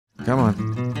Come on.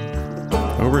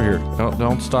 Over here.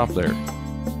 Don't stop there.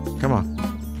 Come on.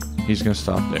 He's gonna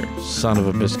stop there. Son of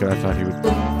a biscuit, I thought he would.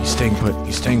 He's staying put.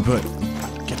 He's staying put.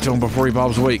 Get to him before he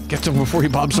bobs away. Get to him before he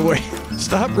bobs away.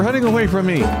 Stop running away from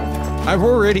me. I've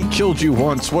already killed you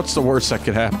once. What's the worst that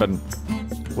could happen?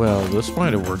 Well, this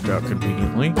might have worked out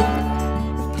conveniently.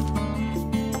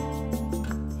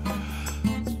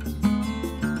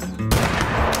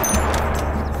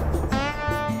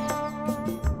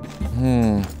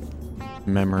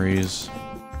 Memories.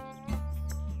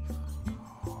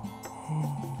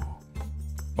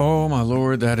 Oh my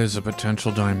lord, that is a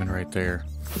potential diamond right there.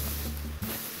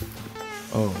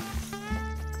 Oh.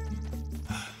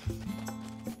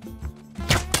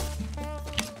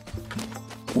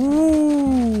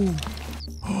 Ooh.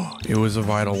 It was a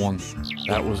vital one.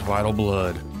 That was vital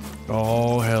blood.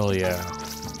 Oh, hell yeah.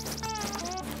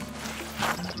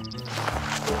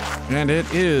 And it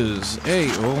is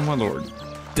a, oh my lord,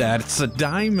 that's a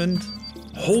diamond.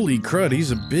 Holy crud,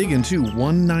 he's a big one too.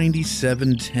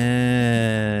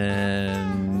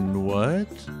 197.10. What?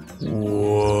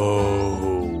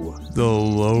 Whoa. The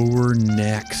lower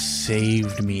neck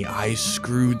saved me. I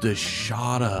screwed the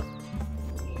shot up.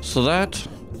 So that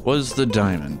was the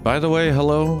diamond. By the way,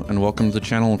 hello and welcome to the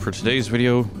channel. And for today's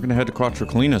video, we're gonna head to Cuatro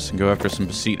Colinas and go after some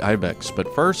Beceite Ibex.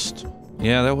 But first,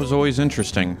 yeah, that was always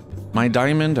interesting. My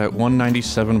diamond at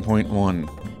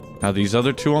 197.1. Now these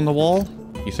other two on the wall,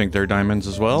 you think they're diamonds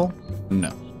as well?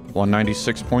 No.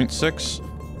 196.6.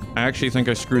 I actually think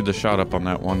I screwed the shot up on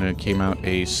that one and it came out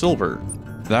a silver.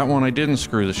 That one I didn't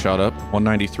screw the shot up.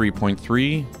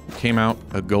 193.3 came out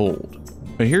a gold.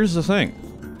 But here's the thing.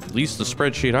 At least the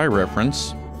spreadsheet I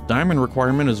reference, diamond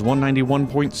requirement is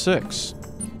 191.6.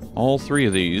 All three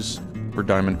of these were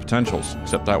diamond potentials,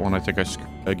 except that one I think I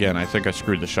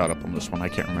screwed the shot up on this one. I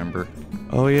can't remember.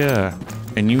 Oh yeah,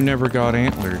 and you never got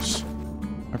antlers.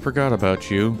 I forgot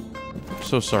about you.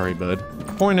 So sorry, bud.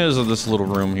 Point is of this little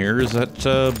room here is that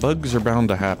bugs are bound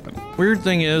to happen. Weird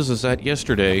thing is that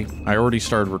yesterday I already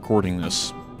started recording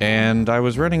this, and I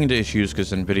was running into issues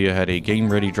because NVIDIA had a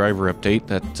game-ready driver update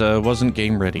that wasn't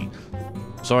game-ready.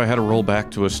 So I had to roll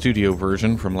back to a studio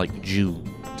version from like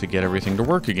June to get everything to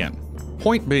work again.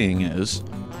 Point being is,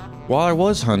 while I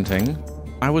was hunting,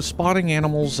 I was spotting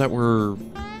animals that were,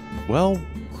 well,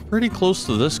 pretty close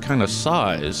to this kind of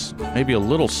size, maybe a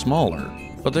little smaller,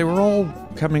 but they were all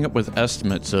coming up with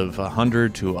estimates of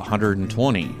 100 to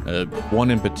 120.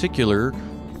 One in particular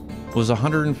was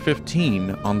 115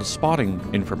 on the spotting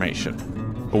information.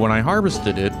 But when I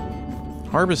harvested it,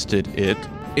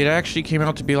 it actually came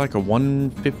out to be like a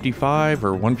 155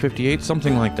 or 158,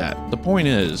 something like that. The point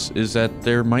is that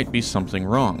there might be something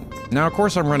wrong. Now, of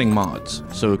course, I'm running mods,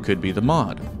 so it could be the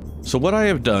mod. So what I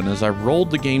have done is I've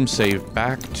rolled the game save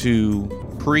back to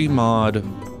pre-mod,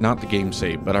 not the game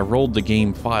save, but I rolled the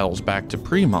game files back to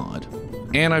pre-mod,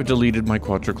 and I've deleted my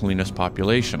Cuatro Colinas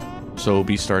population. So it'll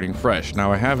be starting fresh.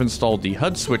 Now I have installed the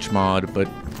HUD switch mod, but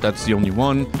that's the only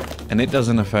one, and it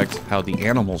doesn't affect how the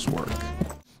animals work.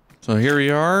 So here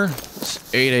we are,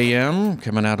 it's 8 a.m.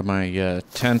 coming out of my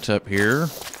tent up here.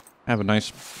 I have a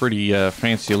nice, pretty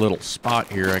fancy little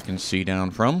spot here I can see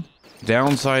down from.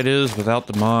 Downside is, without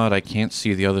the mod, I can't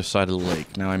see the other side of the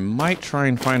lake. Now I might try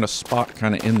and find a spot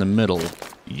kind of in the middle.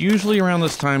 Usually around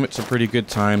this time, it's a pretty good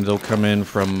time. They'll come in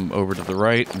from over to the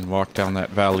right and walk down that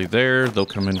valley there. They'll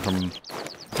come in from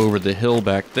over the hill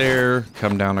back there,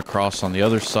 come down across on the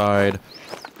other side,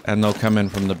 and they'll come in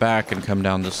from the back and come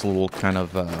down this little kind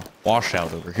of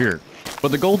washout over here.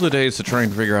 But the goal today is to try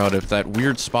and figure out if that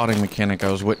weird spotting mechanic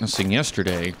I was witnessing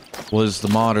yesterday was the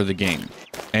mod or the game.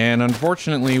 And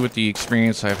unfortunately, with the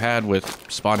experience I've had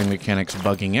with spotting mechanics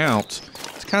bugging out,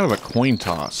 it's kind of a coin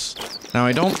toss. Now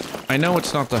I know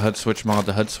it's not the HUD switch mod.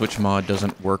 The HUD switch mod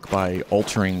doesn't work by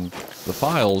altering the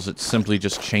files. It's simply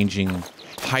just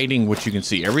hiding what you can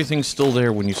see. Everything's still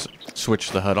there when you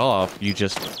switch the HUD off, you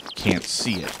just can't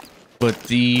see it. But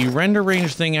the render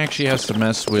range thing actually has to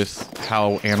mess with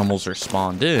how animals are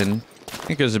spawned in,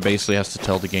 because it basically has to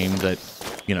tell the game that,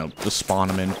 you know, to spawn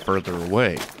them in further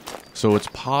away. So it's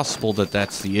possible that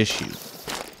that's the issue.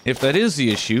 If that is the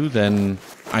issue, then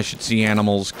I should see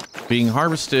animals being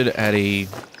harvested at a,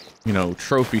 you know,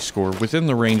 trophy score within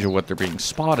the range of what they're being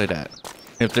spotted at.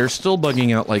 If they're still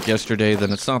bugging out like yesterday,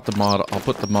 then it's not the mod. I'll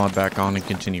put the mod back on and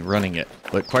continue running it.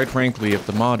 But quite frankly, if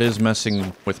the mod is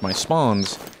messing with my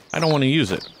spawns, I don't want to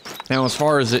use it. Now, as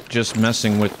far as it just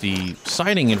messing with the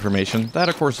sighting information, that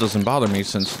of course doesn't bother me,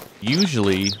 since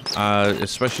usually,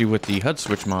 especially with the HUD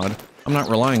switch mod, I'm not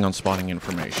relying on spotting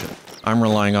information. I'm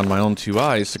relying on my own two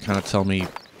eyes to kind of tell me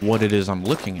what it is I'm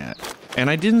looking at. And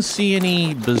I didn't see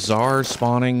any bizarre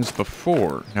spawnings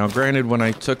before. Now, granted, when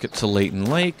I took it to Layton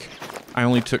Lake, I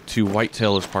only took 2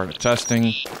 whitetail as part of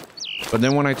testing. But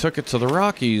then when I took it to the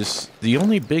Rockies, the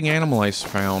only big animal I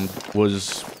found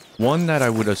was one that I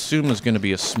would assume is going to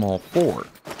be a small 4.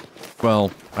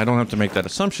 Well, I don't have to make that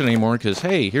assumption anymore because,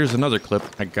 hey, here's another clip.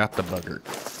 I got the bugger.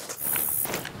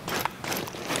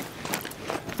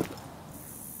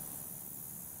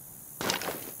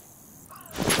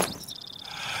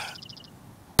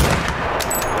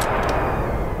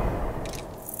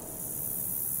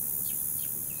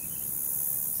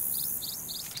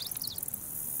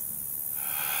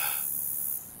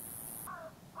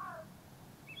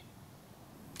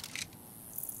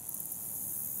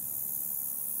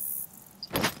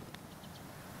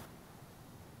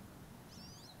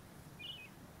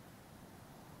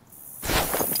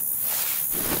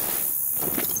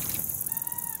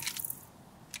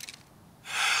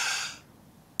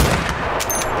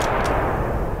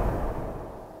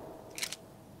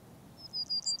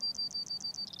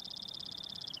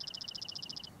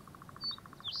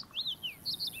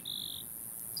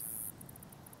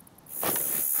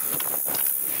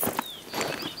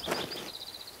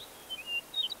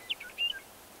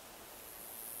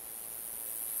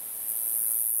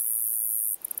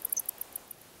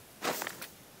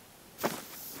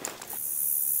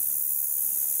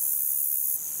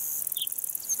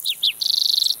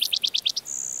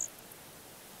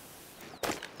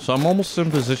 So I'm almost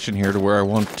in position here to where I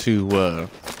want to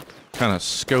kind of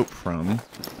scope from,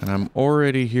 and I'm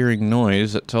already hearing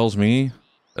noise that tells me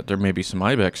that there may be some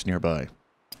ibex nearby.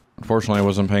 Unfortunately, I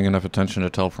wasn't paying enough attention to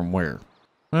tell from where.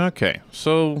 Okay,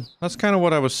 so that's kind of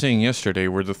what I was seeing yesterday,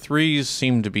 where the 3s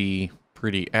seem to be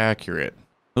pretty accurate.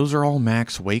 Those are all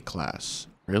max weight class.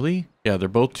 Really? Yeah, they're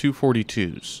both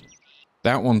 242s.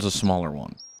 That one's a smaller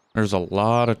one. There's a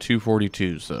lot of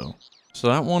 242s, though. So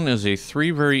that one is a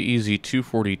 3 very easy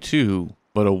 242,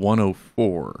 but a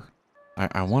 104.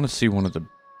 I want to see one of the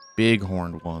big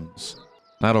horned ones.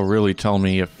 That'll really tell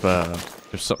me if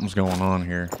something's going on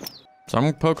here. So I'm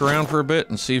going to poke around for a bit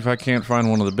and see if I can't find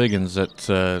one of the big ones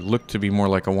that look to be more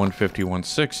like a 150,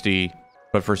 160,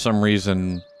 but for some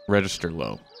reason register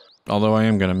low. Although I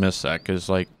am going to miss that, because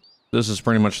like this is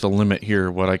pretty much the limit here,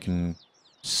 what I can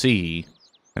see.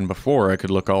 And before I could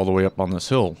look all the way up on this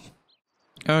hill.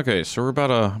 Okay, so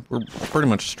we're pretty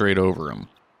much straight over him.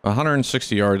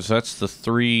 160 yards, that's the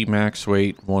 3 max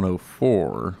weight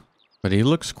 104. But he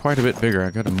looks quite a bit bigger. I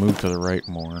gotta move to the right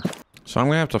more. So I'm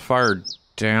gonna have to fire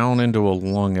down into a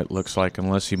lung, it looks like,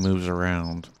 unless he moves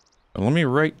around. But let me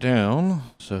write down.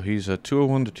 So he's a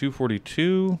 201 to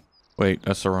 242. Wait,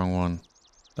 that's the wrong one.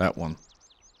 That one.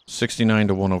 69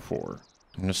 to 104.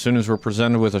 And as soon as we're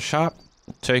presented with a shot,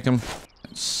 we'll take him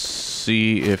and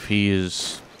see if he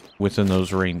is within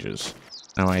those ranges.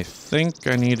 Now I think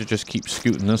I need to just keep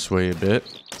scooting this way a bit.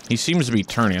 He seems to be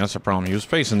turning, that's the problem. He was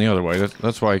facing the other way,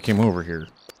 that's why I came over here.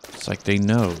 It's like they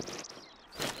know.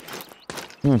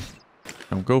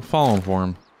 I'm go falling for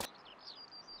him.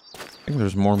 I think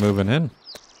there's more moving in.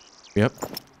 Yep.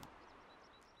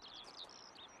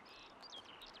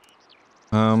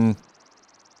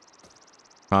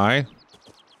 Hi.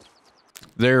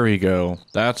 There we go.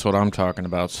 That's what I'm talking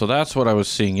about. So that's what I was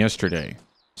seeing yesterday.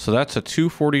 So that's a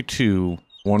 242,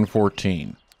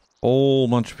 114. Whole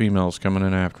bunch of females coming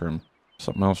in after him.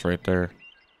 Something else right there.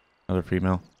 Another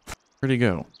female. Where'd he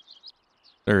go?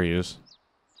 There he is.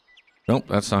 Nope,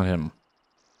 that's not him.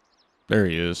 There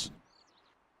he is.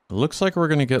 It looks like we're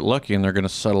going to get lucky and they're going to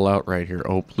settle out right here.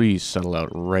 Oh, please settle out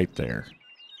right there.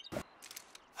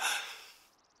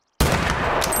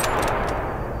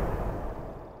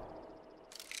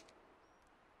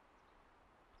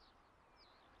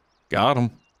 Got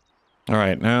him.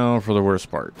 Alright, now for the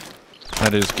worst part.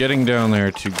 That is getting down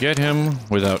there to get him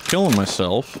without killing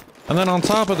myself. And then on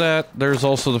top of that, there's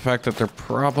also the fact that they're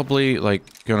probably,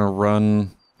 like, gonna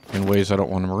run in ways I don't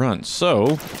want them to run.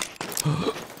 So,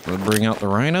 we'll bring out the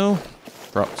rhino,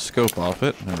 drop the scope off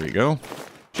it, there we go.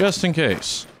 Just in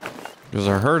case. Because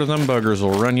a herd of them buggers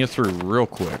will run you through real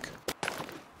quick.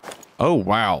 Oh,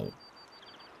 wow.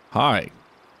 Hi.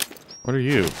 What are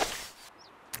you?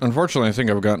 Unfortunately, I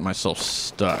think I've gotten myself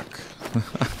stuck.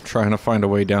 I'm trying to find a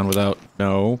way down without...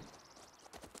 No.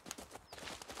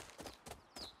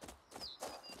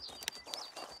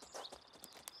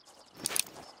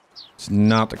 It's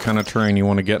not the kind of terrain you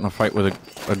want to get in a fight with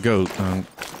a goat.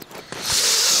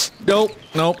 Nope.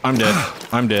 Nope. I'm dead.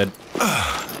 I'm dead.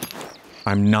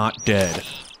 I'm not dead.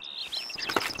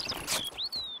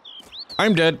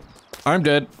 I'm dead. I'm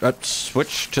dead.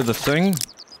 Switch to the thing.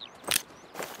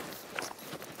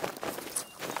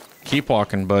 Keep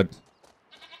walking, bud.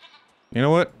 You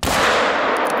know what?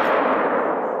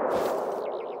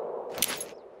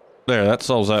 There, that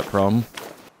solves that problem.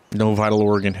 No vital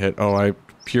organ hit. Oh, I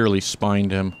purely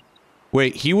spined him.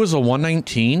 Wait, he was a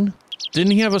 119?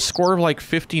 Didn't he have a score of like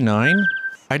 59?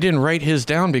 I didn't write his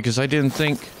down because I didn't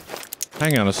think...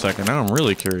 Hang on a second, now I'm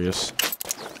really curious.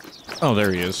 Oh,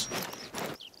 there he is.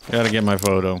 Gotta get my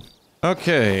photo.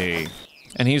 Okay.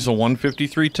 And he's a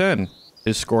 153.10.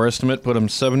 His score estimate put him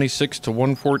 76 to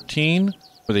 114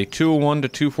 with a 201 to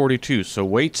 242. So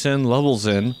weights in, levels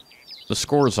in, the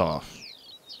score's off.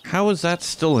 How is that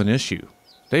still an issue?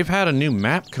 They've had a new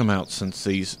map come out since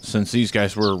these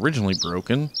guys were originally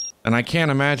broken, and I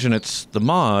can't imagine it's the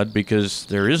mod because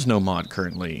there is no mod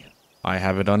currently. I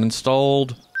have it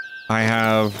uninstalled. I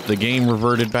have the game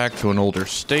reverted back to an older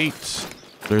state.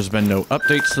 There's been no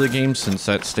updates to the game since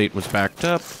that state was backed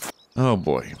up. Oh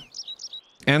boy.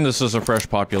 And this is a fresh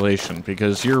population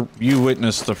because you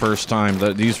witnessed the first time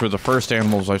that these were the first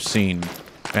animals I've seen,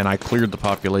 and I cleared the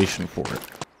population for it.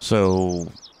 So,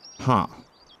 huh.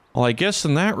 Well, I guess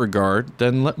in that regard,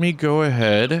 then let me go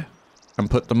ahead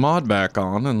and put the mod back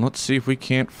on, and let's see if we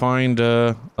can't find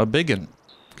a biggin.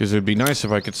 Because it would be nice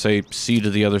if I could say see to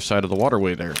the other side of the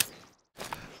waterway there.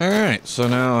 Alright, so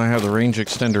now I have the range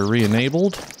extender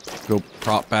re-enabled. Go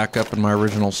prop back up in my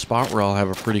original spot where I'll have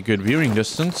a pretty good viewing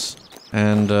distance.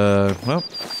 And, well,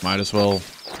 might as well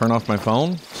turn off my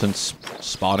phone, since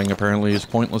spotting apparently is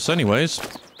pointless anyways.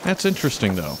 That's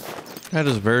interesting, though. That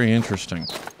is very interesting.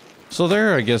 So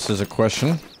there, I guess, is a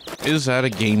question. Is that a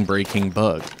game-breaking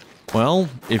bug? Well,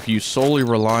 if you solely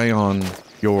rely on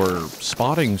your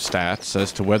spotting stats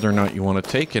as to whether or not you want to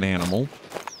take an animal,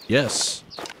 yes.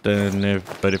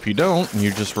 But if you don't, and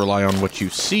you just rely on what you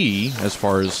see, as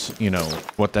far as, you know,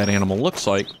 what that animal looks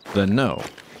like, then no.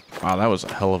 Wow, that was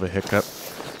a hell of a hiccup.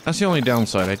 That's the only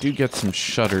downside. I do get some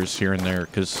shudders here and there,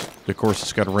 because, of course,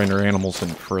 it's got to render animals in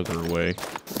further away.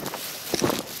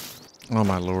 Oh,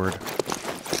 my lord.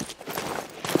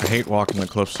 I hate walking the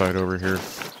cliffside over here.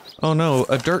 Oh no,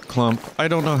 a dirt clump. I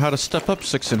don't know how to step up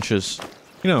 6 inches.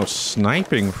 You know,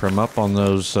 sniping from up on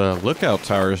those lookout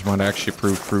towers might actually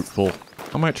prove fruitful.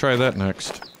 I might try that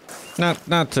next.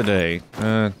 Not today.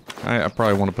 I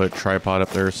probably want to put a tripod up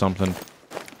there or something.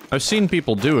 I've seen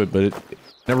people do it, but it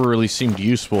never really seemed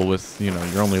useful with, you know,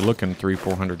 you're only looking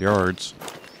 300-400 yards.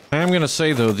 I am gonna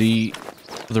say though, the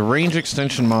range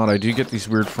extension mod, I do get these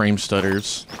weird frame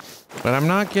stutters. But I'm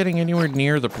not getting anywhere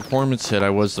near the performance hit I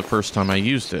was the first time I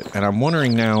used it. And I'm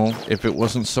wondering now if it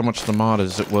wasn't so much the mod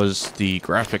as it was the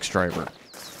graphics driver.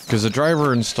 Because the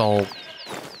driver install...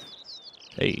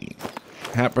 Hey.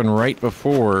 Happened right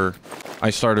before I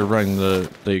started running the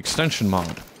extension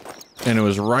mod. And it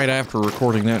was right after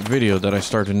recording that video that I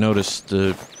started to notice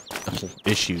the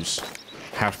issues.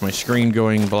 Half my screen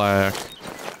going black.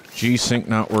 G-Sync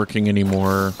not working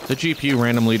anymore, the GPU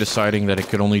randomly deciding that it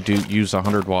could only use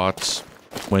 100 watts,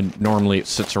 when normally it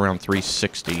sits around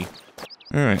 360.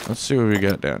 Alright, let's see what we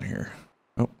got down here.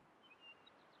 Oh.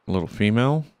 A little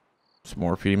female. Some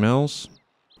more females.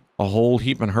 A whole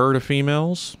heap and herd of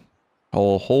females.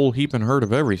 A whole heap and herd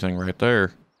of everything right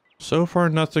there. So far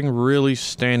nothing really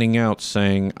standing out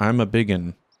saying, I'm a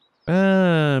biggin.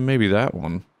 Maybe that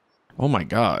one. Oh my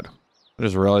god. I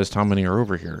just realized how many are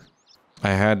over here.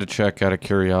 I had to check out of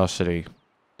curiosity.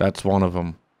 That's one of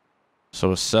them.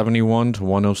 So a 71 to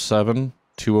 107,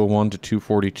 201 to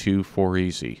 242 for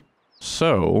easy.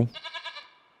 So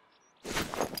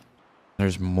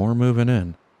there's more moving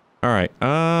in. All right.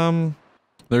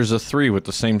 There's a 3 with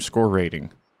the same score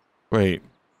rating. Wait.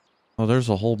 Oh, there's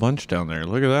a whole bunch down there.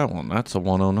 Look at that one. That's a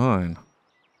 109.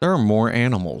 There are more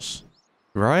animals,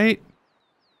 right?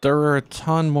 There are a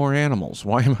ton more animals.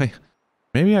 Why am I...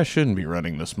 Maybe I shouldn't be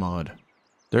running this mod.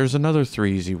 There's another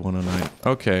 3 109.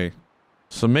 Okay.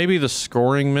 So maybe the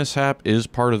scoring mishap is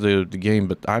part of the game,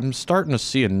 but I'm starting to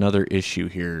see another issue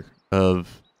here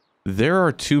of there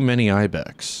are too many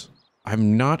Ibex.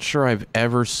 I'm not sure I've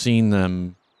ever seen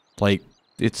them, like,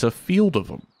 it's a field of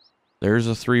them. There's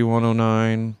a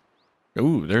 109.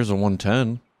 Ooh, there's a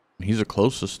 110. He's the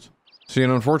closest. See,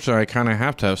 and unfortunately, I kind of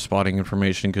have to have spotting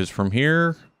information, because from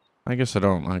here, I guess I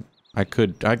don't. I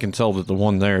can tell that the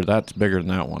one there, that's bigger than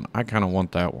that one. I kind of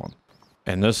want that one.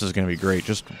 And this is going to be great.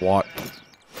 Just what?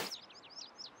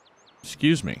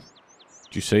 Excuse me.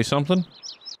 Did you say something?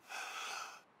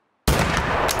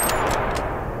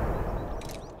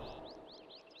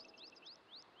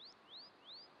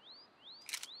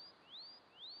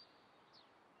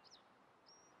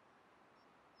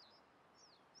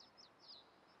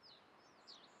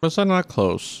 Was that not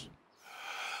close?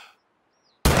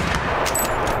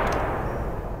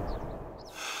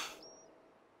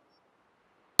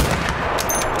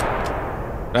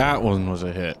 That one was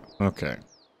a hit. Okay.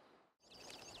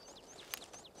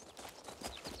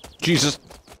 Jesus.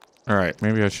 Alright,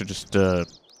 maybe I should just, Oh,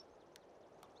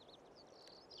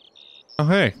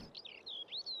 hey.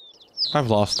 I've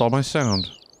lost all my sound.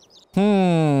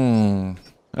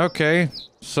 Okay,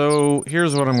 so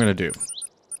here's what I'm gonna do.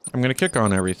 I'm gonna kick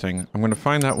on everything. I'm gonna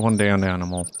find that one downed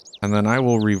animal. And then I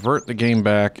will revert the game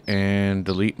back and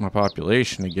delete my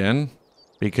population again.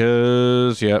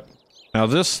 Because, yep. Now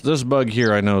this bug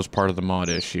here I know is part of the mod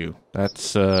issue.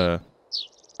 That's, I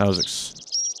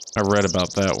read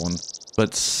about that one.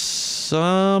 But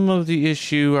some of the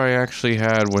issue I actually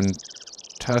had when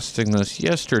testing this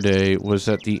yesterday was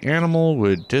that the animal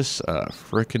would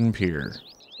frickin'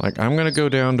 like, I'm gonna go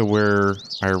down to where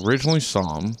I originally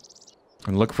saw him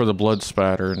and look for the blood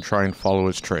spatter and try and follow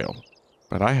his trail.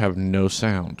 But I have no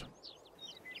sound.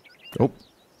 Oh,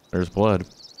 there's blood.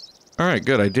 Alright,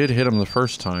 good. I did hit him the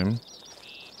first time.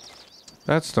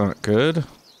 That's not good.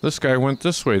 This guy went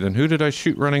this way, then who did I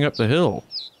shoot running up the hill?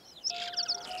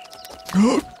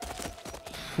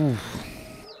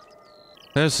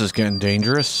 This is getting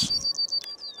dangerous.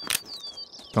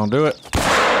 Don't do it.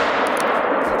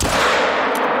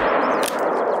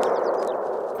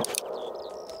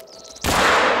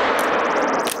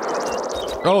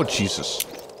 Oh, Jesus.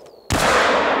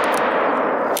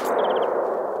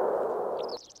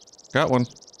 Got one.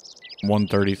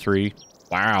 133.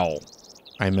 Wow.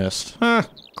 I missed. Of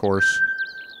course.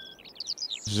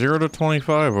 0 to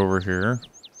 25 over here.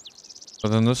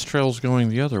 But then this trail's going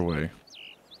the other way.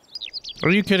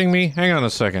 Are you kidding me? Hang on a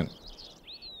second.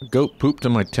 A goat pooped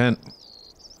in my tent.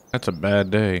 That's a bad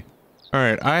day.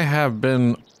 Alright, I have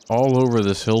been all over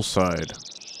this hillside.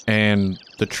 And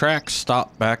the tracks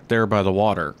stop back there by the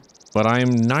water. But I'm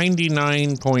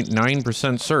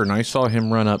 99.9% certain I saw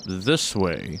him run up this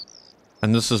way.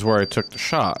 And this is where I took the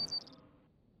shot.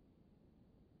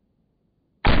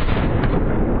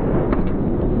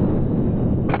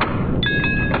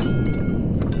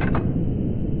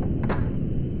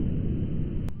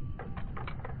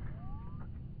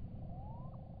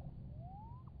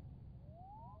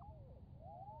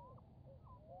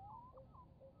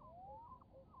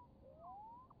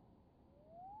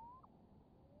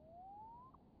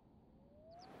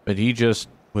 But he just...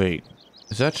 wait.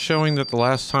 Is that showing that the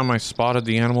last time I spotted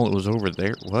the animal, it was over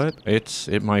there? What?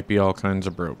 It might be all kinds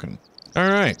of broken.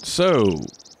 Alright, so...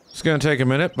 it's gonna take a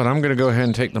minute, but I'm gonna go ahead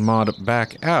and take the mod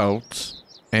back out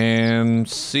and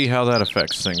see how that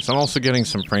affects things. I'm also getting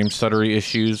some frame stuttery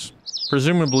issues.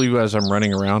 Presumably as I'm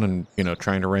running around and, you know,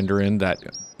 trying to render in that,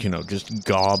 you know, just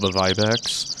gob of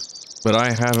Ibex. But I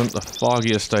haven't the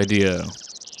foggiest idea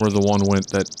where the one went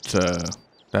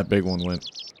that big one went.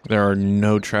 There are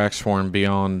no tracks for him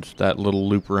beyond that little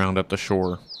loop around at the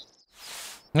shore.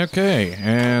 Okay,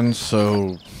 and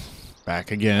so back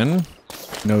again.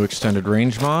 No extended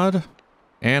range mod,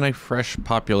 and a fresh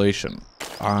population.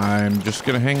 I'm just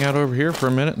gonna hang out over here for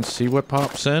a minute and see what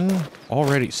pops in.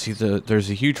 Already, see there's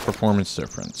a huge performance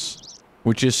difference,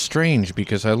 which is strange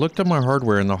because I looked at my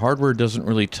hardware and the hardware doesn't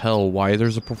really tell why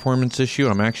there's a performance issue.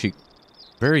 I'm actually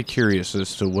very curious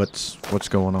as to what's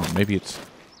going on. Maybe it's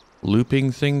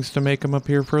looping things to make them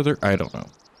appear further? I don't know.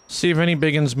 See if any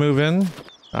biggins move in.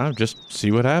 I'll just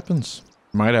see what happens.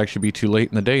 Might actually be too late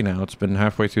in the day now. It's been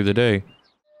halfway through the day.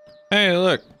 Hey,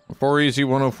 look. 4EZ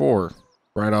 104.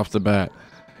 Right off the bat.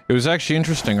 It was actually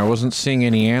interesting. I wasn't seeing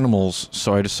any animals,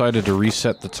 so I decided to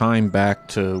reset the time back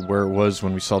to where it was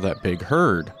when we saw that big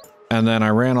herd. And then I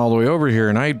ran all the way over here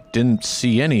and I didn't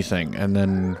see anything. And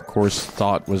then, of course,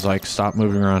 thought was like, stop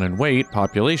moving around and wait.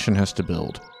 Population has to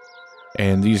build.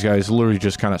 And these guys literally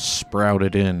just kind of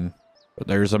sprouted in. But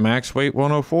there's a max weight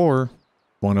 104.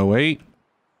 108.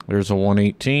 There's a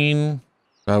 118.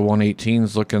 That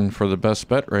 118's looking for the best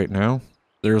bet right now.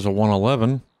 There's a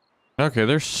 111. Okay,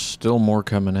 there's still more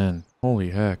coming in. Holy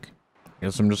heck.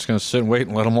 Guess I'm just gonna sit and wait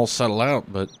and let them all settle out,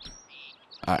 but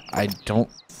I don't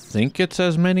think it's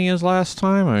as many as last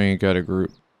time. I mean, you got a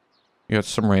group. You got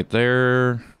some right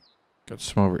there. Got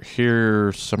some over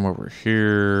here, some over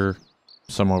here.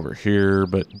 Some over here,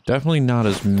 but definitely not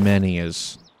as many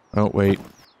as... oh, wait.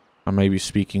 I may be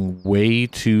speaking way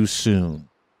too soon.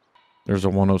 There's a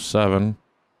 107.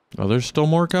 Oh, there's still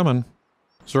more coming.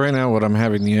 So right now what I'm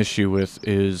having the issue with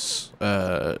is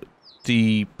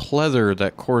the pleather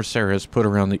that Corsair has put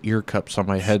around the ear cups on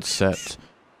my headset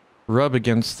rub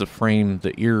against the frame,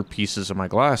 the ear pieces of my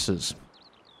glasses,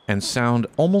 and sound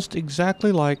almost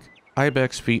exactly like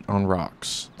Ibex feet on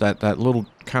rocks. That little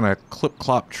kind of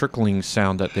clip-clop trickling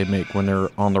sound that they make when they're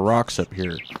on the rocks up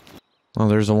here. Oh,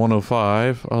 there's a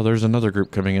 105. Oh, there's another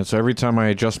group coming in. So every time I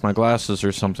adjust my glasses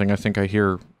or something, I think I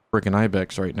hear frickin'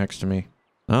 Ibex right next to me.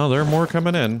 Oh, there are more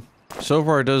coming in. So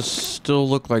far, it does still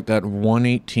look like that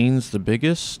 118's the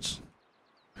biggest.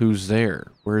 Who's there?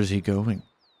 Where is he going?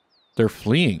 They're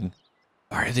fleeing.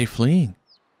 Why are they fleeing?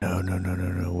 No, no, no, no,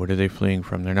 no. What are they fleeing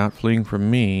from? They're not fleeing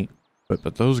from me,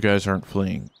 but those guys aren't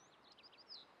fleeing.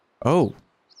 Oh.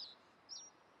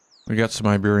 We got some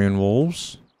Iberian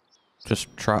wolves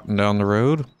just trotting down the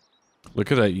road.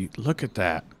 Look at that. Look at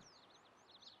that.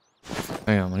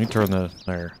 Hang on, let me turn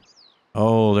there.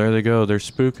 Oh, there they go. They're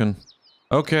spooking.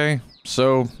 Okay,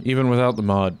 so even without the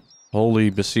mod,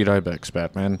 holy Beceite Ibex,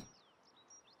 Batman.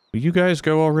 Will you guys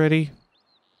go already?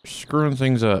 You're screwing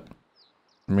things up.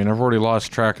 I mean, I've already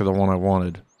lost track of the one I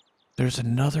wanted. There's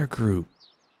another group.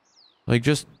 Like,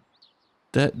 just...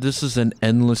 This is an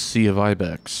endless sea of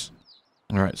Ibex.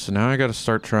 Alright, so now I gotta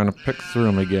start trying to pick through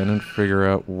them again and figure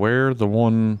out where the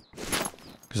one...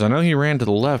 Because I know he ran to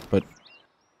the left, but...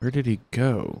 Where did he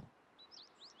go?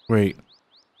 Wait.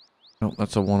 No,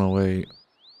 that's a 108.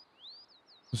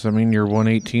 Does that mean your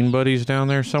 118 buddy's down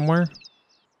there somewhere?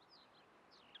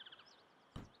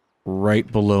 Right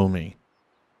below me.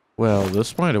 Well,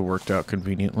 this might have worked out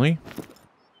conveniently.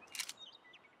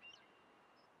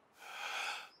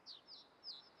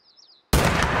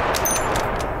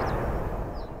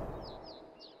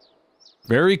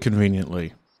 Very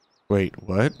conveniently. Wait,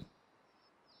 what?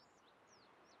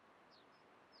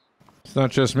 It's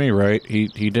not just me, right? He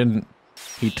didn't...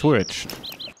 He twitched.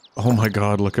 Oh my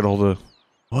god, look at all the...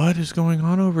 What is going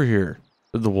on over here?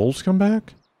 Did the wolves come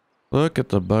back? Look at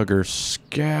the buggers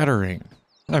scattering.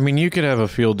 I mean, you could have a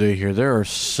field day here. There are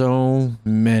so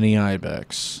many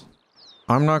ibex.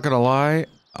 I'm not gonna lie,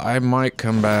 I might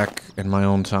come back in my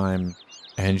own time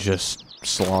and just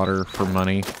slaughter for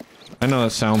money. I know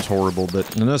that sounds horrible,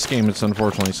 but in this game it's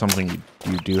unfortunately something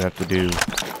you do have to do.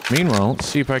 Meanwhile, let's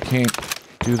see if I can't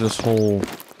do this whole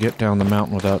get down the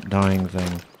mountain without dying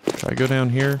thing. Should I go down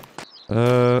here?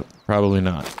 Probably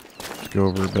not. Let's go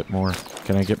over a bit more.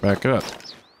 Can I get back up?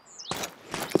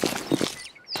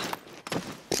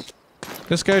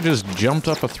 This guy just jumped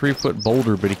up a 3-foot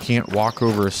boulder, but he can't walk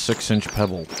over a 6-inch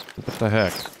pebble. What the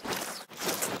heck?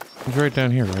 He's right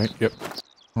down here, right? Yep.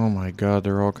 Oh my god,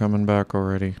 they're all coming back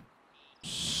already.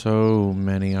 So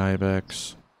many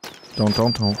ibex. Don't.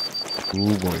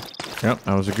 Ooh boy. Yep,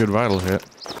 that was a good vital hit.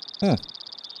 That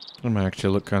might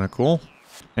actually look kind of cool.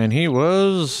 And he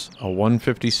was a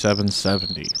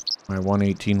 157.70. My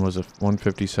 118 was a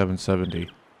 157.70.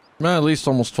 Well, at least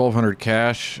almost 1,200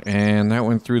 cash, and that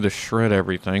went through the shred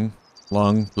everything.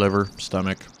 Lung, liver,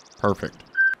 stomach. Perfect.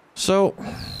 So,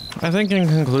 I think in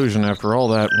conclusion, after all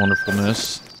that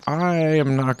wonderfulness, I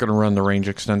am not going to run the range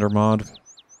extender mod.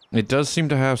 It does seem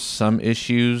to have some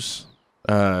issues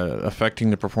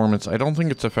affecting the performance. I don't think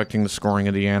it's affecting the scoring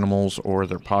of the animals or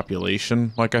their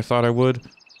population like I thought I would.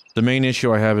 The main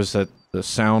issue I have is that the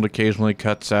sound occasionally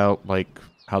cuts out, like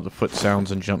how the foot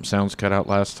sounds and jump sounds cut out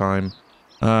last time.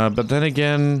 But then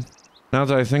again, now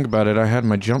that I think about it, I had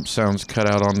my jump sounds cut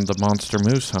out on the monster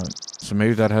moose hunt. So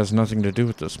maybe that has nothing to do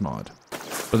with this mod.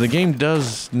 But the game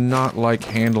does not like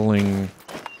handling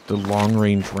the long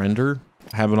range render,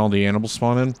 having all the animals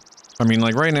spawn in. I mean,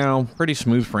 like right now, pretty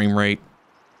smooth frame rate.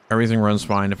 Everything runs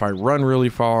fine. If I run really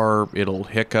far, it'll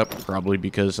hiccup, probably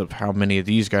because of how many of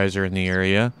these guys are in the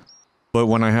area. But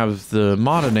when I have the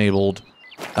mod enabled,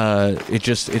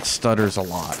 it stutters a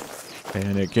lot.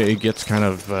 And it gets kind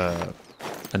of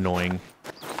annoying.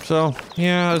 So,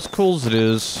 yeah, as cool as it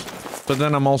is. But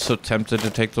then I'm also tempted to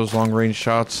take those long-range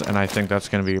shots, and I think that's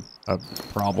going to be a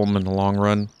problem in the long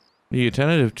run. What are you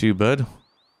tentative to, bud?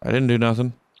 I didn't do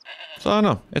nothing. So, I don't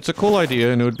know. It's a cool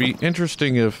idea, and it would be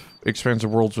interesting if Expansive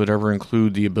Worlds would ever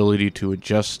include the ability to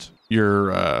adjust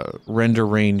your render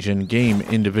range in game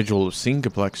individual of scene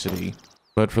complexity.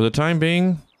 But for the time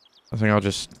being, I think I'll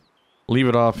just leave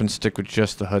it off and stick with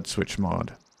just the HUD switch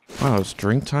mod. Wow, is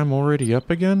drink time already up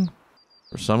again?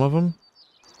 For some of them?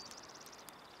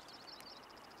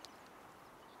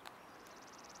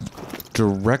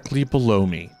 Directly below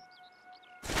me.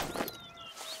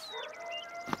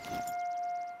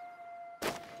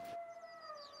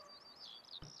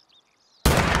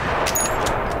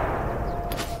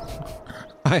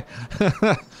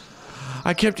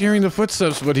 I kept hearing the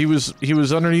footsteps, but he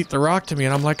was underneath the rock to me,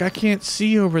 and I'm like, I can't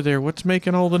see over there. What's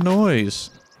making all the noise?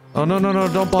 Oh, no,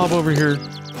 don't bob over here.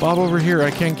 Bob over here.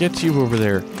 I can't get to you over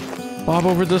there. Bob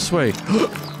over this way.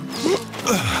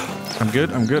 I'm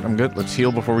good. Let's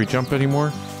heal before we jump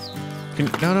anymore.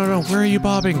 No. Where are you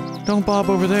bobbing? Don't bob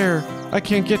over there. I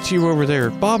can't get to you over there.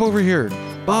 Bob over here.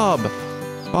 Bob.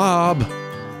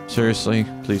 Seriously?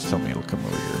 Please tell me it'll come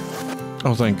over here.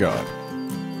 Oh, thank God.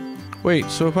 Wait,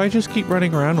 so if I just keep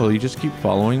running around, will you just keep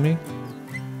following me?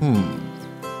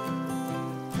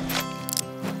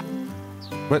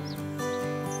 What?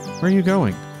 Where are you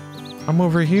going? I'm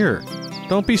over here.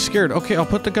 Don't be scared. Okay, I'll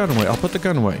put the gun away. I'll put the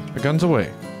gun away. The gun's away.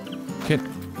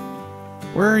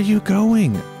 Where are you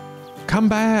going? Come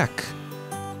back.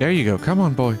 There you go. Come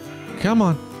on, boy. Come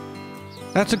on.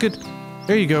 That's a good...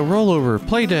 There you go. Roll over.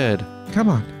 Play dead. Come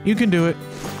on. You can do it.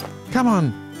 Come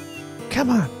on. Come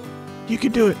on. You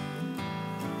can do it.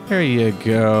 There you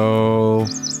go.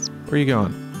 Where are you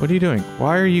going? What are you doing?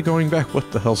 Why are you going back?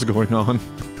 What the hell's going on?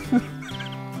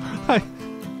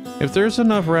 If there's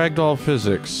enough ragdoll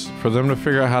physics for them to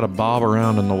figure out how to bob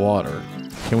around in the water,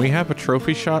 can we have a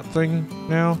trophy shot thing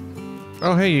now?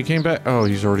 Oh, hey, you came back. Oh,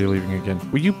 he's already leaving again.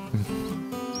 Will you...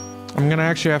 I'm gonna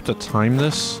actually have to time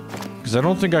this, because I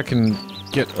don't think I can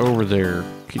get over there.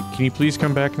 Can you please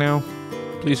come back now?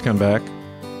 Please come back.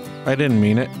 I didn't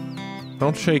mean it.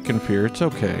 Don't shake in fear. It's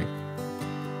okay.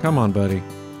 Come on, buddy.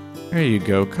 There you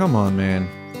go. Come on, man.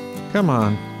 Come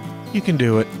on. You can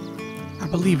do it. I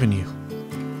believe in you.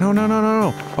 No, no, no, no,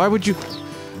 no. Why would you...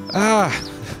 Ah!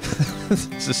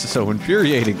 This is so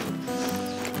infuriating.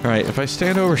 Alright, if I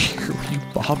stand over here, will you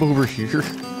bob over here?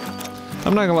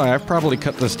 I'm not gonna lie, I've probably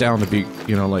cut this down to be,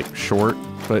 you know, like, short.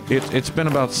 But it's been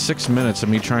about 6 minutes of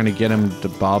me trying to get him to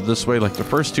bob this way. Like, the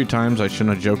first 2 times, I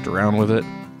shouldn't have joked around with it.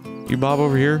 You bob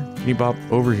over here? Can you bob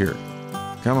over here?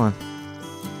 Come on.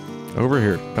 Over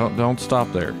here. Don't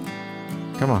stop there.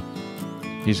 Come on.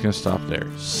 He's gonna stop there.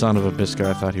 Son of a biscuit,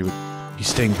 I thought he would... He's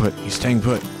staying put. He's staying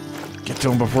put. Get to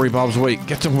him before he bobs away.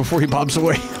 Get to him before he bobs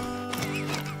away.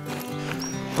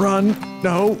 Run.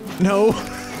 No. No.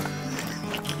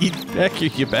 Eat back here,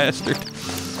 you bastard.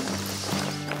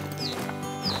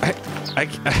 I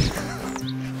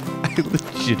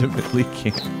legitimately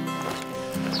can't.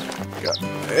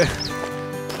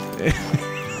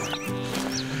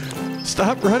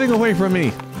 Stop running away from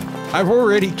me. I've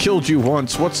already killed you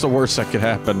once. What's the worst that could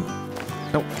happen?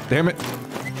 No, damn it.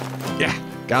 Yeah,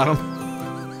 got him.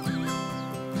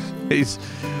 He's...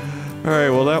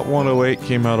 Alright, well that 108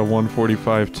 came out of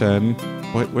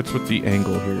 145.10. What's with the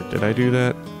angle here? Did I do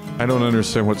that? I don't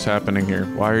understand what's happening here.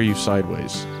 Why are you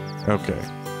sideways? Okay.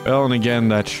 Well, and again,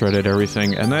 that shredded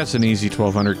everything, and that's an easy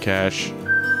 1200 cash.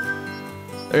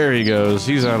 There he goes.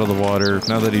 He's out of the water,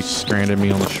 now that he's stranded me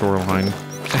on the shoreline.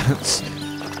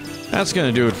 That's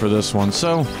gonna do it for this one.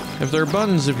 So, if there are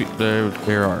buttons if you...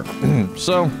 There are.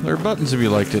 So, there are buttons if you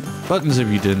liked it, buttons if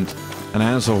you didn't, and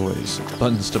as always,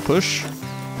 buttons to push.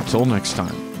 Until next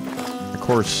time. Of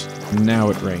course, now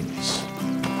it rains.